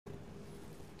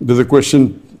There's a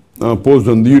question posed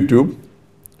on YouTube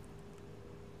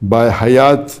by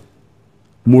Hayat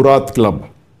Murad Club.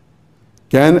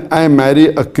 Can I marry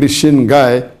a Christian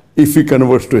guy if he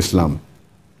converts to Islam?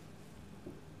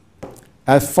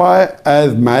 As far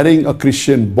as marrying a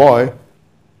Christian boy,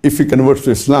 if he converts to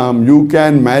Islam, you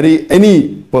can marry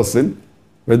any person,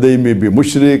 whether he may be a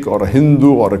mushrik or a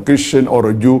Hindu or a Christian or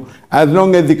a Jew. As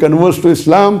long as he converts to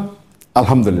Islam,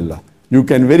 alhamdulillah, you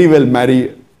can very well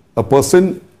marry a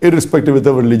person irrespective of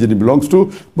the religion he belongs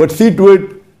to. But see to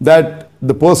it that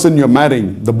the person you're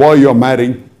marrying, the boy you're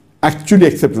marrying, actually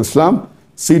accepts Islam.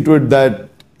 See to it that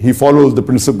he follows the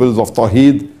principles of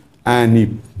Tawheed and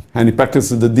he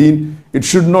practices the deen. It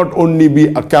should not only be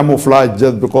a camouflage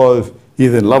just because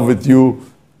he's in love with you,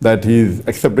 that he's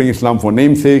accepting Islam for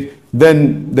namesake.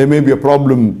 Then there may be a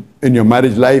problem in your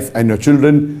marriage life and your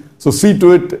children. So see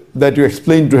to it that you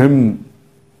explain to him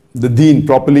the deen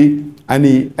properly and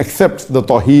he accepts the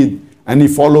Tawheed and he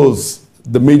follows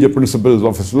the major principles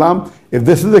of Islam. If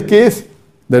this is the case,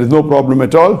 there is no problem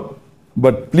at all.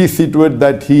 But please see to it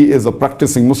that he is a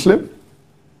practicing Muslim,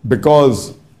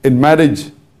 because in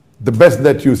marriage, the best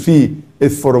that you see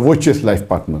is for a virtuous life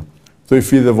partner. So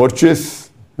if he is a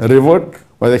virtuous revert,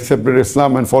 who has accepted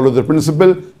Islam and follows the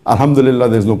principle, alhamdulillah,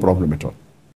 there is no problem at all.